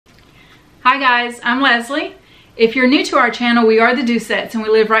Hi guys, I'm Leslie. If you're new to our channel, we are the Doucettes and we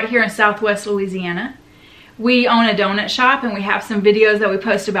live right here in Southwest Louisiana. We own a donut shop and we have some videos that we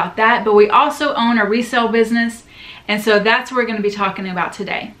post about that, but we also own a resale business, and so that's what we're going to be talking about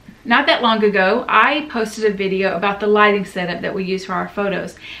today. Not that long ago, I posted a video about the lighting setup that we use for our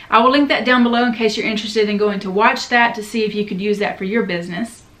photos. I will link that down below in case you're interested in going to watch that to see if you could use that for your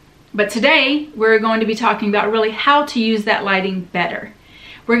business. But today, we're going to be talking about really how to use that lighting better.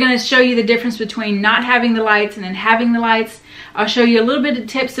 We're going to show you the difference between not having the lights and then having the lights. I'll show you a little bit of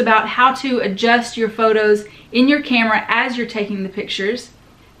tips about how to adjust your photos in your camera as you're taking the pictures.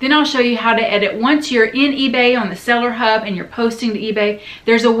 Then I'll show you how to edit. Once you're in eBay on the seller hub and you're posting to eBay,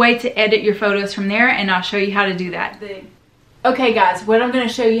 there's a way to edit your photos from there, and I'll show you how to do that. Okay guys, what I'm going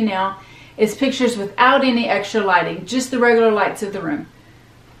to show you now is pictures without any extra lighting, just the regular lights of the room.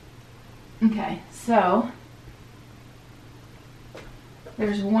 Okay, so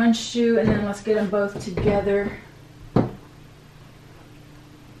there's one shoe, and then let's get them both together.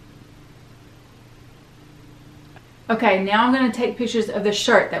 Okay, now I'm going to take pictures of the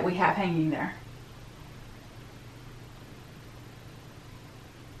shirt that we have hanging there.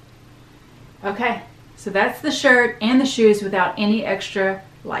 Okay, so that's the shirt and the shoes without any extra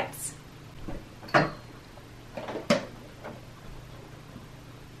lights.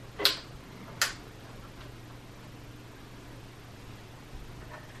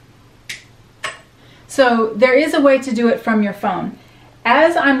 So there is a way to do it from your phone.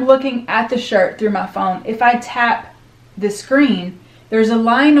 As I'm looking at the shirt through my phone, if I tap the screen, there's a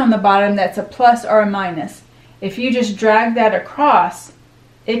line on the bottom that's a plus or a minus. If you just drag that across,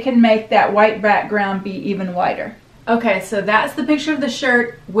 it can make that white background be even whiter. Okay, so that's the picture of the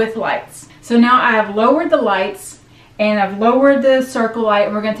shirt with lights. So now I have lowered the lights and I've lowered the circle light,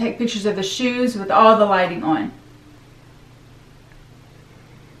 and we're going to take pictures of the shoes with all the lighting on.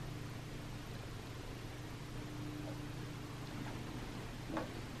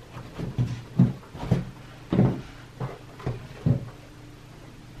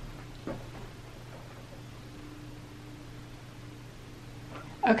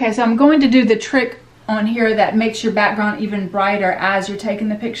 Okay, so I'm going to do the trick on here that makes your background even brighter as you're taking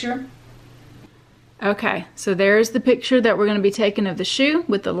the picture. Okay, so there's the picture that we're going to be taking of the shoe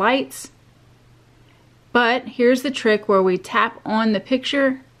with the lights. But here's the trick where we tap on the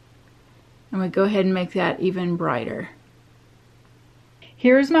picture and we go ahead and make that even brighter.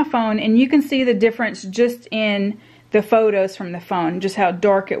 Here's my phone, and you can see the difference just in the photos from the phone, just how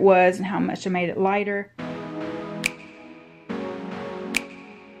dark it was and how much I made it lighter.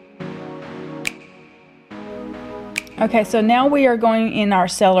 Okay, so now we are going in our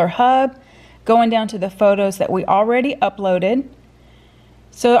seller hub, going down to the photos that we already uploaded.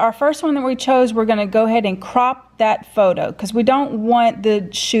 So our first one that we chose, we're going to go ahead and crop that photo because we don't want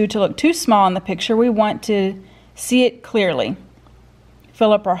the shoe to look too small in the picture. We want to see it clearly.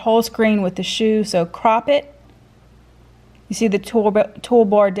 Fill up our whole screen with the shoe, so crop it. You see the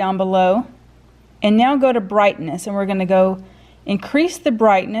toolbar down below. And now go to brightness, and we're going to go increase the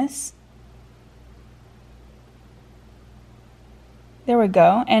brightness. There we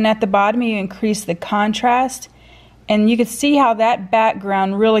go. And at the bottom you increase the contrast, and you can see how that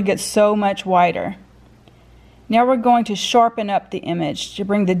background really gets so much whiter. Now we're going to sharpen up the image to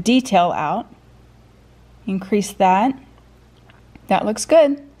bring the detail out. Increase that. That looks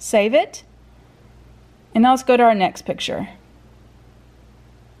good. Save it. And now let's go to our next picture.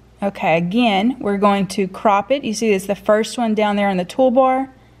 Okay, again, we're going to crop it. You see it's the first one down there in the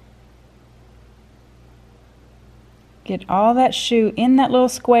toolbar. Get all that shoe in that little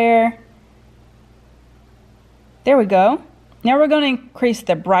square. There we go. Now we're going to increase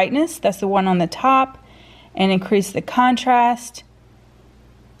the brightness, that's the one on the top, and increase the contrast.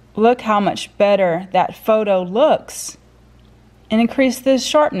 Look how much better that photo looks. And increase the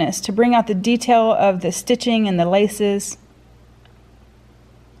sharpness to bring out the detail of the stitching and the laces.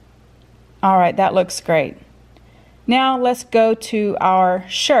 Alright, that looks great. Now let's go to our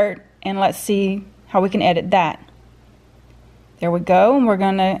shirt and let's see how we can edit that. There we go, and we're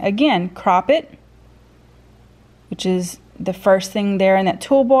going to again crop it, which is the first thing there in that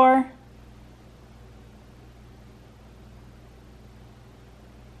toolbar.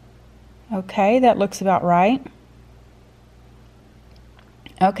 Okay, that looks about right.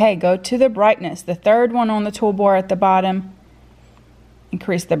 Okay, go to the brightness, the third one on the toolbar at the bottom.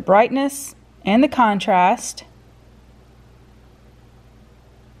 Increase the brightness and the contrast.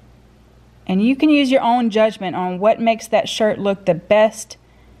 And you can use your own judgment on what makes that shirt look the best,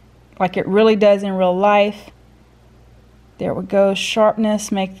 like it really does in real life. There we go,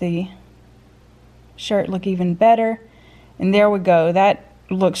 sharpness, make the shirt look even better. And there we go, that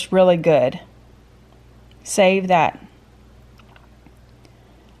looks really good. Save that.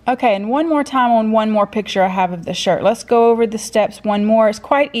 Okay, and one more time on one more picture I have of the shirt. Let's go over the steps one more. It's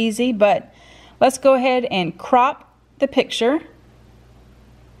quite easy, but let's go ahead and crop the picture.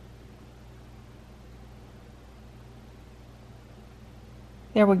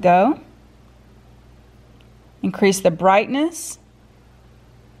 There we go. Increase the brightness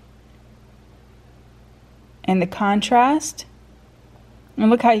and the contrast. And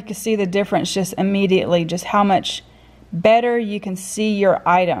look how you can see the difference just immediately, just how much better you can see your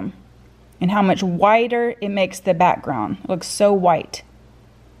item and how much whiter it makes the background. It looks so white.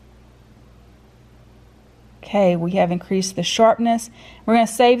 Okay, we have increased the sharpness. We're going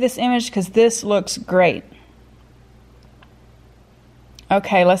to save this image because this looks great.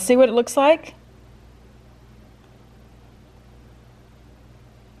 Okay, let's see what it looks like.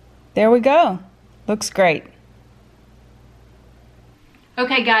 There we go. Looks great.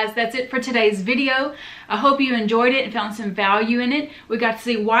 Okay guys, that's it for today's video. I hope you enjoyed it and found some value in it. We got to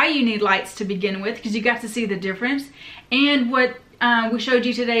see why you need lights to begin with, because you got to see the difference. And what we showed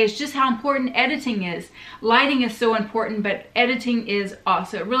you today is just how important editing is. Lighting is so important, but editing is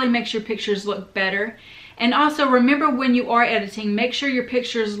also. It really makes your pictures look better. And also remember, when you are editing, make sure your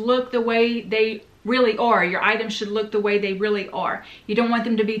pictures look the way they really are. Your items should look the way they really are. You don't want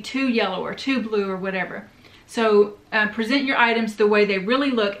them to be too yellow or too blue or whatever. So present your items the way they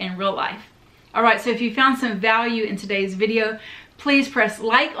really look in real life. Alright, so if you found some value in today's video, please press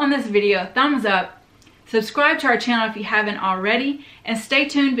like on this video, thumbs up, subscribe to our channel if you haven't already, and stay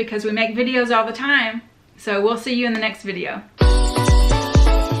tuned because we make videos all the time. So we'll see you in the next video.